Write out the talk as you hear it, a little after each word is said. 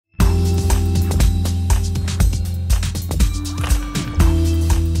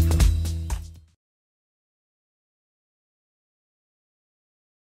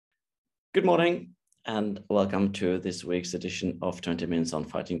Good morning and welcome to this week's edition of 20 Minutes on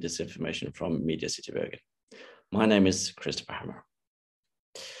Fighting Disinformation from Media City Bergen. My name is Christopher Hammer.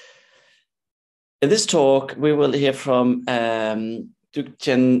 In this talk, we will hear from Duc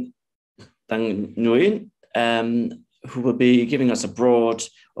Tien Dang Nguyen, who will be giving us a broad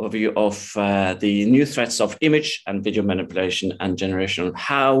overview of the new threats of image and video manipulation and generation, and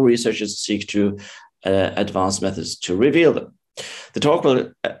how researchers seek to advance methods to reveal them. The talk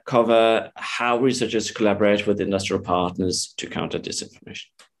will cover how researchers collaborate with industrial partners to counter disinformation.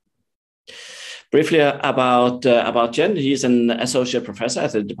 Briefly about Tien, he's an associate professor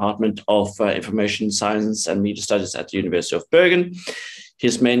at the Department of Information Science and Media Studies at the University of Bergen.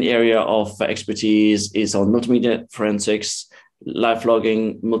 His main area of expertise is on multimedia forensics,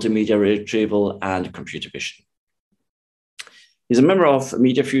 lifelogging, multimedia retrieval, and computer vision. He's a member of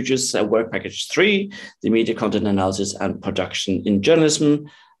MediaFutures Work Package 3, the Media Content Analysis and Production in Journalism,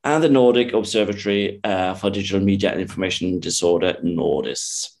 and the Nordic Observatory for Digital Media and Information Disorder,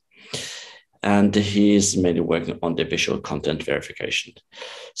 NORDIS. And he's mainly working on the visual content verification.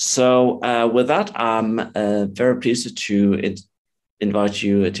 So with that, I'm very pleased to invite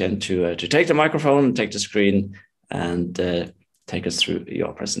you, Tien, to take the microphone, take the screen, and take us through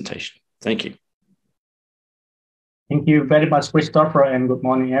your presentation. Thank you. Thank you very much, Christopher, and good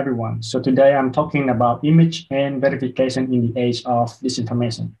morning, everyone. So today I'm talking about image and verification in the age of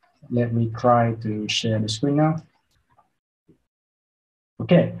disinformation. Let me try to share the screen now.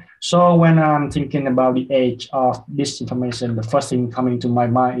 Okay, so when I'm thinking about the age of disinformation, the first thing coming to my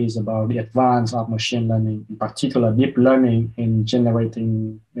mind is about the advance of machine learning, in particular deep learning in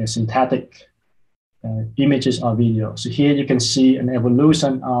generating synthetic images or videos. So here you can see an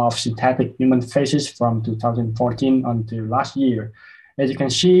evolution of synthetic human faces from 2014 until last year. As you can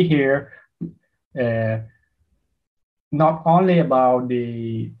see here, not only about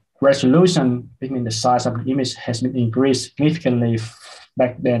the resolution, I mean the size of the image has been increased significantly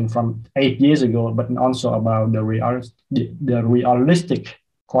back then from 8 years ago, but also about the realistic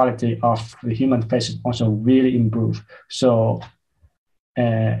quality of the human faces also really improved. So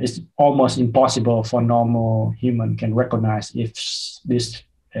it's almost impossible for normal human can recognize if this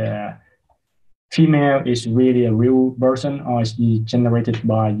female is really a real person or is generated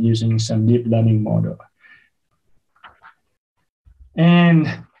by using some deep learning model. And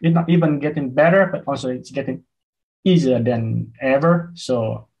it's not even getting better, but also it's getting easier than ever.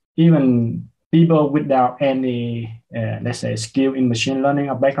 So even people without any, let's say, skill in machine learning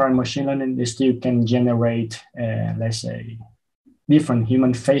or background in machine learning, they still can generate, let's say, different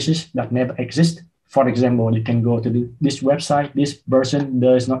human faces that never exist. For example, you can go to this website, this person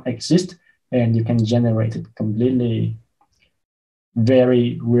does not exist, and you can generate it completely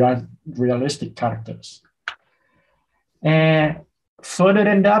very realistic characters. And further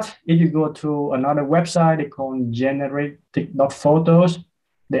than that, if you go to another website, they call generative.photos,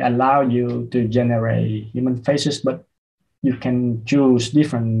 they allow you to generate human faces, but you can choose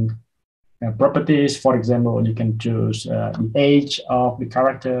different properties. For example, you can choose the age of the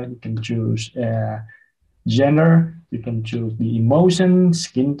character, you can choose gender, you can choose the emotion,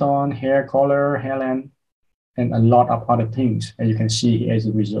 skin tone, hair color, hair length, and a lot of other things, as you can see here as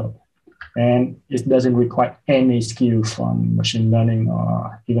a result. And it doesn't require any skill from machine learning,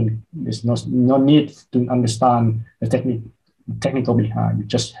 or even there's no need to understand the technical behind. You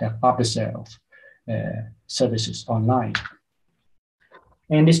just have off-the-shelf services online.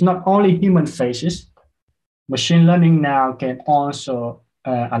 And it's not only human faces. Machine learning now can also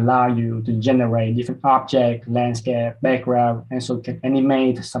allow you to generate different objects, landscape, background, and so can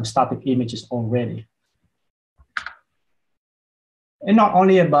animate some static images already. And not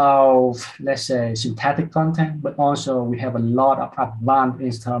only about, let's say, synthetic content, but also we have a lot of advanced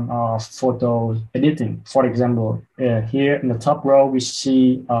in terms of photo editing. For example, here in the top row, we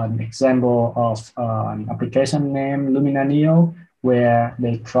see an example of an application named Lumina Neo, where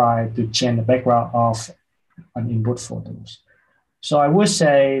they try to change the background of an input photos. So I would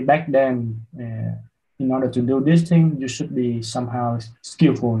say back then, in order to do this thing, you should be somehow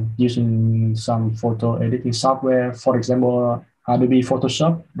skillful using some photo editing software, for example, Adobe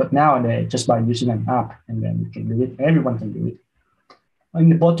Photoshop. But nowadays, just by using an app, and then you can do it, everyone can do it. In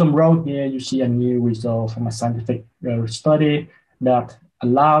the bottom row here, you see a new result from a scientific study that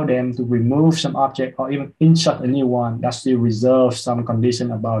allow them to remove some object or even insert a new one that still reserves some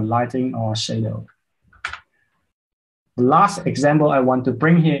condition about lighting or shadow. The last example I want to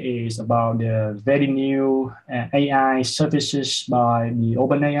bring here is about the very new AI services by the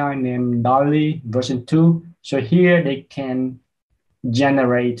OpenAI named DALL-E version 2. So here they can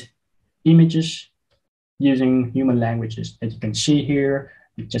generate images using human languages. As you can see here,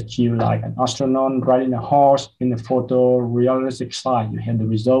 just you like an astronaut riding a horse in a photo realistic slide. You have the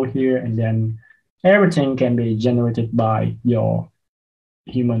result here, and then everything can be generated by your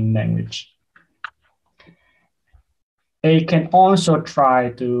human language. It can also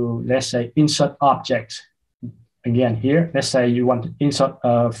try to, let's say, insert objects. Again, here, let's say you want to insert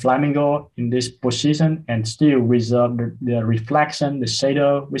a flamingo in this position and still reserve the reflection, the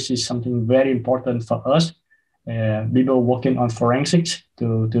shadow, which is something very important for us. People working on forensics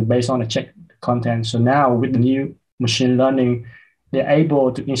to based on the check content. So now with the new machine learning, they're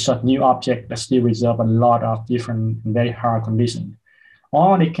able to insert new objects that still reserve a lot of different very hard conditions.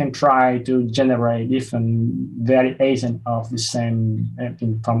 Or they can try to generate different variations of the same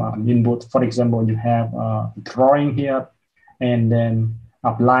thing from an input. For example, you have a drawing here, and then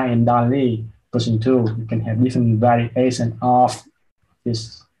apply in DALL-E version 2. You can have different variations of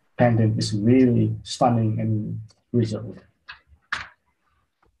this painting. It's really stunning and result.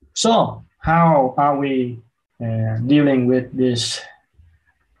 So how are we dealing with this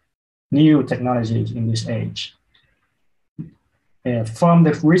new technologies in this age? From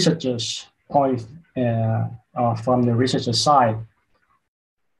the researchers' point, or from the researcher side,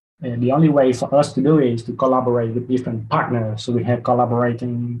 the only way for us to do it is to collaborate with different partners. So we have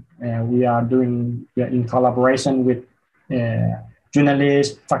collaborating, we are in collaboration with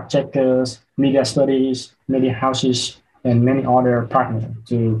journalists, fact checkers, media studies, media houses, and many other partners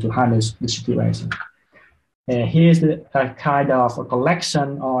to handle the situation. Here's a kind of a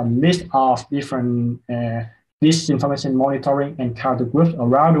collection or list of different disinformation monitoring and counter groups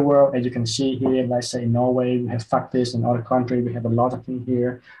around the world. As you can see here, let's say in Norway, we have factors. In other countries, we have a lot of things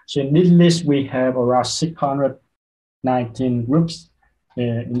here. So in this list, we have around 619 groups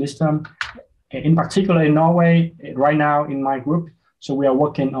in this term. In particular, in Norway, right now in my group, so we are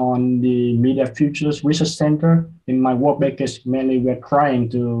working on the MediaFutures Research Center. In my work package, mainly we're trying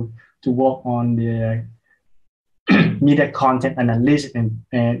to work on the media content analysis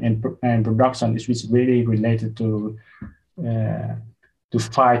and production, which is really related to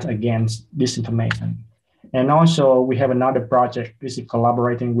fight against disinformation. And also we have another project, this is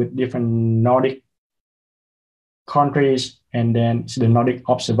collaborating with different Nordic countries, and then it's the Nordic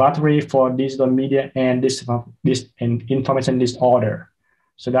Observatory for digital media and information disorder.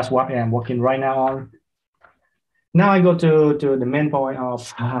 So that's what I'm working right now on. Now I go to the main point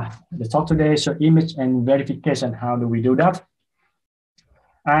of the talk today. So image and verification, how do we do that?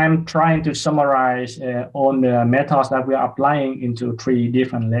 I'm trying to summarize all the methods that we are applying into 3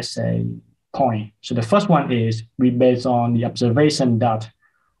 different, let's say, points. So the first one is we based on the observation that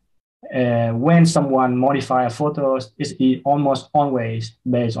when someone modifies photos, it's almost always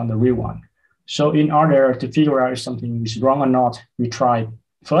based on the real one. So in order to figure out if something is wrong or not, we try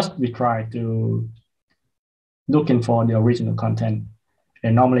to looking for the original content.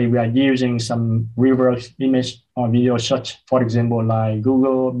 And normally we are using some reverse image or video search, for example, like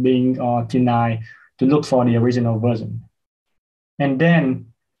Google, Bing, or T9 to look for the original version. And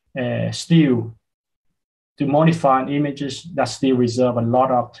then still to modify images that still reserve a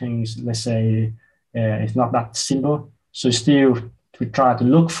lot of things, let's say it's not that simple. So still we try to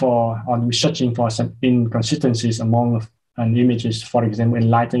look for, or we're searching for some inconsistencies among images, for example, in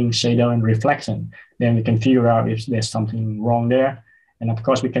lighting, shadow, and reflection. Then we can figure out if there's something wrong there. And of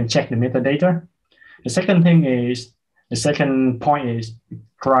course, we can check the metadata. The second point is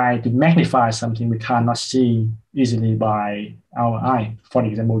try to magnify something we cannot see easily by our eye. For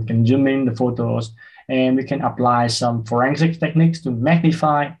example, we can zoom in the photos, and we can apply some forensic techniques to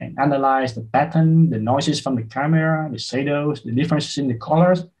magnify and analyze the pattern, the noises from the camera, the shadows, the differences in the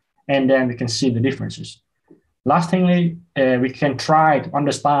colors, and then we can see the differences. Lastly, we can try to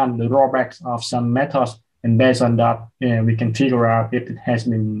understand the drawbacks of some methods, and based on that, we can figure out if it has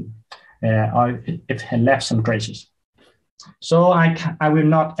been, or if it had left some traces. So I will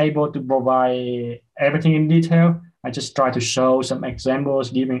not able to provide everything in detail. I just try to show some examples,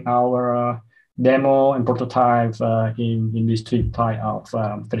 giving our demo and prototype in these 3 types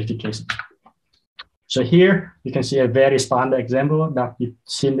of verification. So here you can see a very standard example that you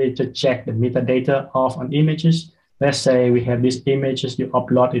simply to check the metadata of an images. Let's say we have these images, you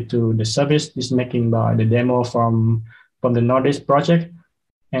upload it to the service, this making by the demo from the NORDIS project.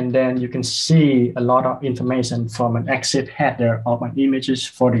 And then you can see a lot of information from an exit header of an images.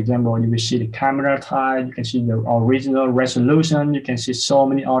 For example, you will see the camera type, you can see the original resolution, you can see so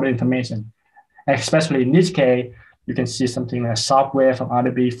many other information. Especially in this case, you can see something like software from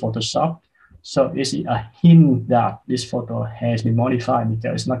Adobe Photoshop. So it's a hint that this photo has been modified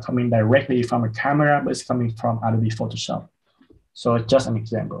because it's not coming directly from a camera, but it's coming from Adobe Photoshop. So it's just an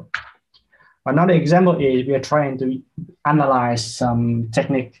example. Another example is we are trying to analyze some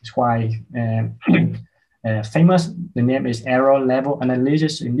technique quite famous. The name is error level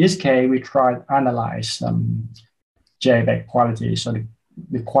analysis. In this case, we try to analyze some JPEG quality, so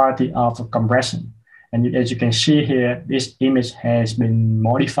the quality of compression. And as you can see here, this image has been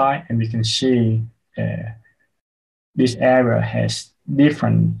modified, and we can see this area has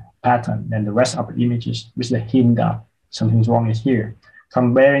different pattern than the rest of the images, which is a hint that something's wrong is here.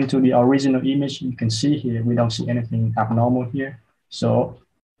 Comparing to the original image, you can see here, we don't see anything abnormal here. So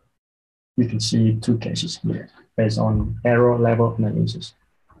we can see two cases here based on error level analysis.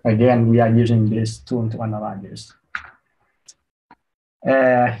 Again, we are using this tool to analyze this.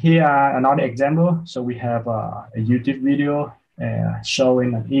 Here are another example. So we have a YouTube video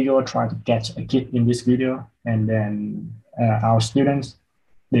showing an eagle trying to catch a kid in this video. And then our students,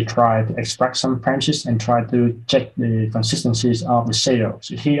 they try to extract some premises and try to check the consistencies of the shadow.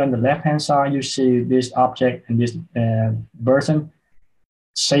 So here on the left-hand side, you see this object and this person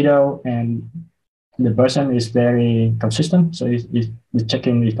shadow, and the person is very consistent. So it's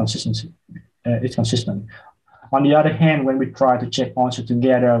checking the consistency. It's consistent. On the other hand, when we try to check also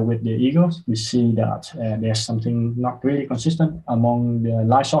together with the eagles, we see that there's something not really consistent among the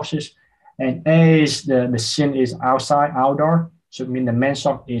light sources. And as the scene is outdoor, so it means the main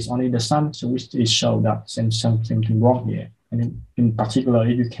source is only the sun, so which is show that something wrong here. And in particular,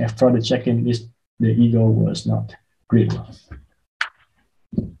 if you can further check in this, the eagle was not real.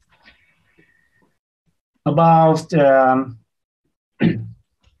 About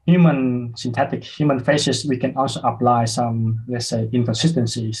synthetic human faces, we can also apply some, let's say,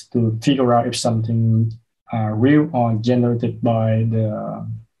 inconsistencies to figure out if something real or generated by the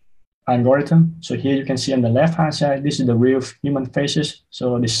algorithm. So here you can see on the left-hand side, this is the real human faces.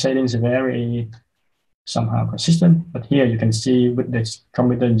 So the settings are very somehow consistent. But here you can see with the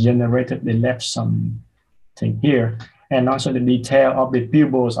computer generated, they left something here. And also the detail of the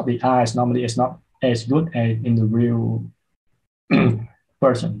pupils of the eyes normally is not as good as in the real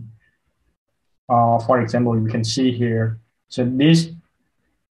person. For example, you can see here, so this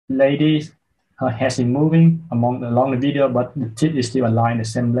lady, her head is moving along the video, but the tip is still aligned the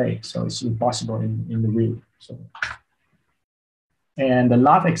same way, so it's impossible in the real. So, and the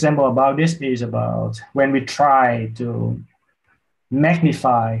last example about this is about when we try to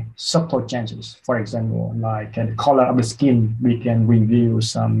magnify subtle changes. For example, like the color of the skin, we can review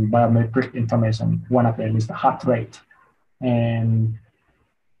some biometric information. One of them is the heart rate. And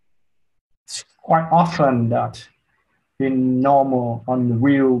it's quite often that in normal, on the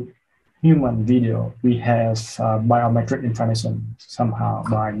real human video, we have biometric information somehow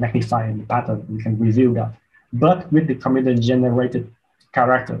by magnifying the pattern, we can review that. But with the computer generated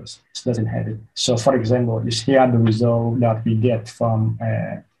characters, it doesn't have it. So for example, this here the result that we get from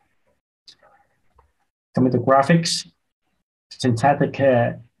computer graphics, synthetic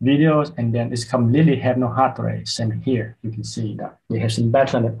videos, and then it's completely have no heart rate. Same here, you can see that we have some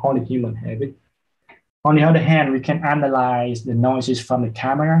pattern that only human have it. On the other hand, we can analyze the noises from the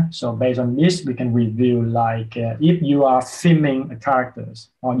camera. So based on this, we can review like if you are filming characters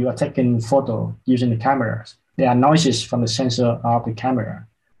or you are taking photo using the cameras, there are noises from the sensor of the camera.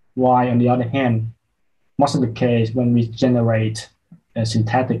 While on the other hand, most of the case when we generate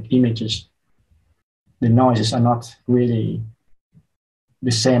synthetic images, the noises are not really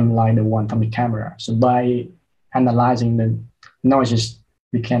the same like the one from the camera. So by analyzing the noises,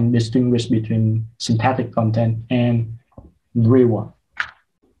 we can distinguish between synthetic content and real one.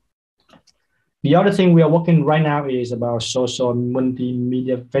 The other thing we are working right now is about social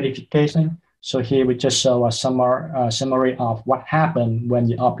multimedia verification. So here we just show a summary of what happened when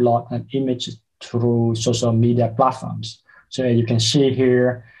you upload an image through social media platforms. So as you can see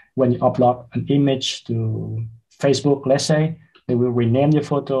here, when you upload an image to Facebook, let's say, they will rename your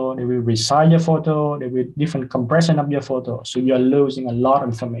photo, they will resize your photo, they will different compression of your photo. So you're losing a lot of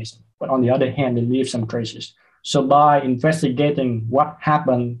information. But on the other hand, they leave some traces. So by investigating what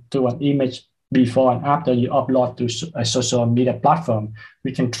happened to an image before and after you upload to a social media platform,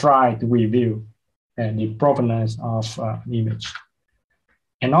 we can try to review the provenance of an image.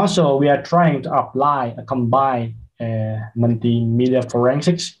 And also we are trying to apply a combined multimedia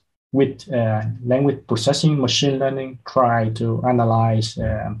forensics with language processing, machine learning, try to analyze,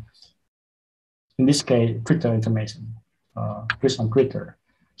 in this case, Twitter information, based on Twitter.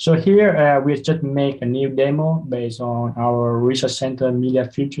 So here we just make a new demo based on our research center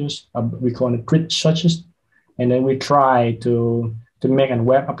MediaFutures. We call it tweet searches. And then we try to make a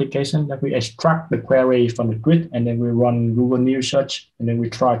web application that we extract the query from the tweet, and then we run Google News search, and then we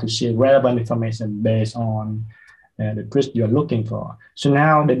try to see relevant information based on the twist you're looking for. So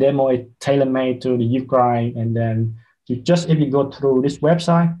now the demo is tailor-made to the Ukraine, and then if you go through this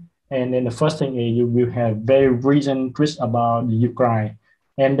website, and then the first thing is you will have very recent tweets about the Ukraine.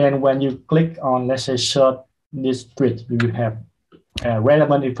 And then when you click on, let's say, search this tweet, you will have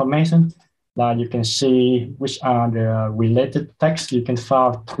relevant information. Like you can see which are the related texts you can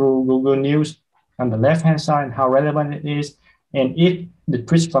find through Google News on the left-hand side, how relevant it is. And if the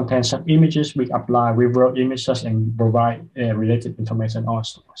tweet contains some images, we apply reverse images and provide related information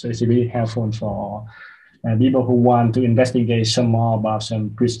also. So it's really helpful for people who want to investigate some more about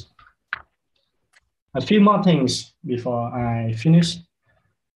some tweets. A few more things before I finish.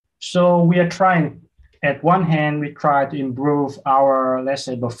 So we are trying, at one hand, we try to improve our, let's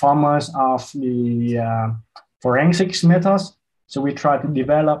say, performance of the forensics methods. So we try to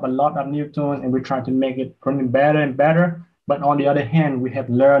develop a lot of new tools, and we try to make it running better and better. But on the other hand, we have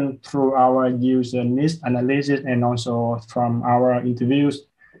learned through our user needs analysis and also from our interviews.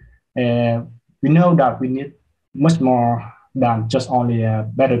 We know that we need much more than just only a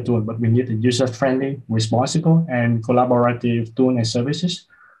better tool, but we need a user-friendly, responsible, and collaborative tool and services.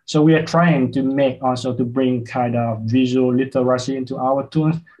 So we are trying to make also to bring kind of visual literacy into our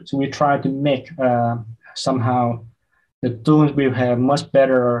tools. So we try to make somehow the tools will have much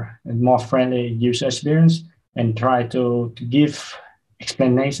better and more friendly user experience, and try to give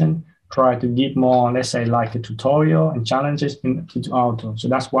explanation, try to give more, let's say, like a tutorial and challenges into our tool. So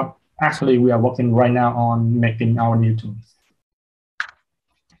that's what actually we are working right now on, making our new tools.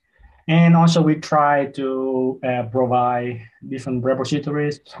 And also we try to provide different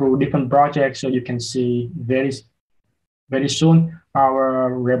repositories through different projects. So you can see very soon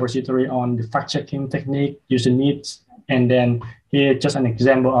our repository on the fact-checking technique, user needs. And then here just an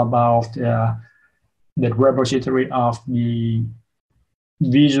example about the repository of the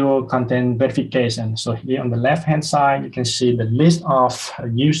visual content verification. So here on the left-hand side, you can see the list of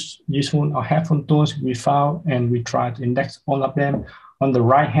useful or helpful tools we found, and we try to index all of them. On the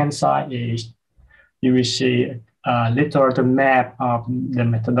right-hand side is you will see a literature map of the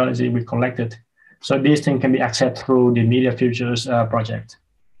methodology we collected. So these things can be accessed through the MediaFutures project.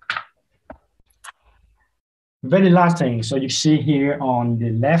 Very last thing, so you see here on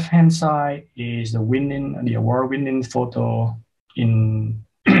the left-hand side is the award-winning photo in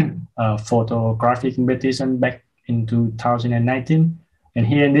photographic competition back in 2019. And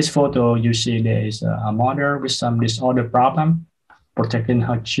here in this photo, you see there is a mother with some disorder problem protecting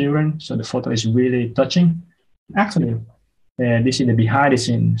her children. So the photo is really touching. Actually, this is the behind the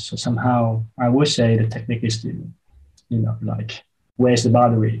scenes. So somehow I would say the technique is still, like, where's the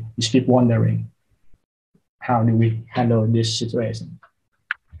boundary? You keep wondering, how do we handle this situation?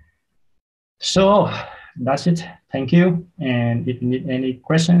 So that's it. Thank you. And if you need any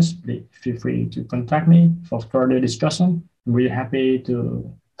questions, please feel free to contact me for further discussion. I'm really happy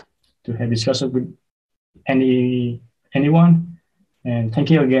to have discussion with anyone. And thank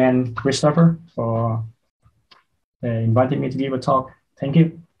you again, Christopher, for inviting me to give a talk. Thank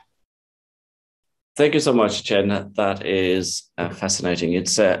you. Thank you so much, Chen. That is fascinating.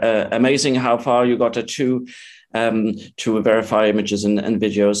 It's amazing how far you got to verify images and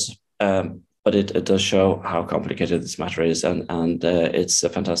videos, but it does show how complicated this matter is, and it's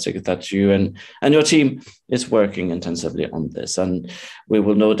fantastic that you and your team is working intensively on this. And we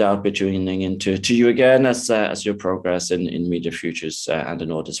will no doubt be tuning into you again as you progress in MediaFutures and the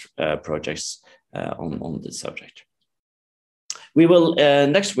NORDIS projects on this subject. We will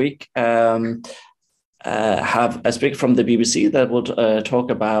next week have a speaker from the BBC that will talk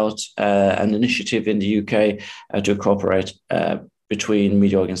about an initiative in the UK to cooperate between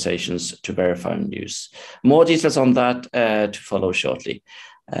media organizations to verify news. More details on that to follow shortly.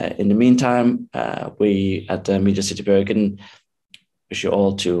 In the meantime, we at Media City Bergen wish you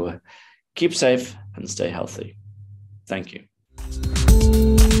all to keep safe and stay healthy. Thank you.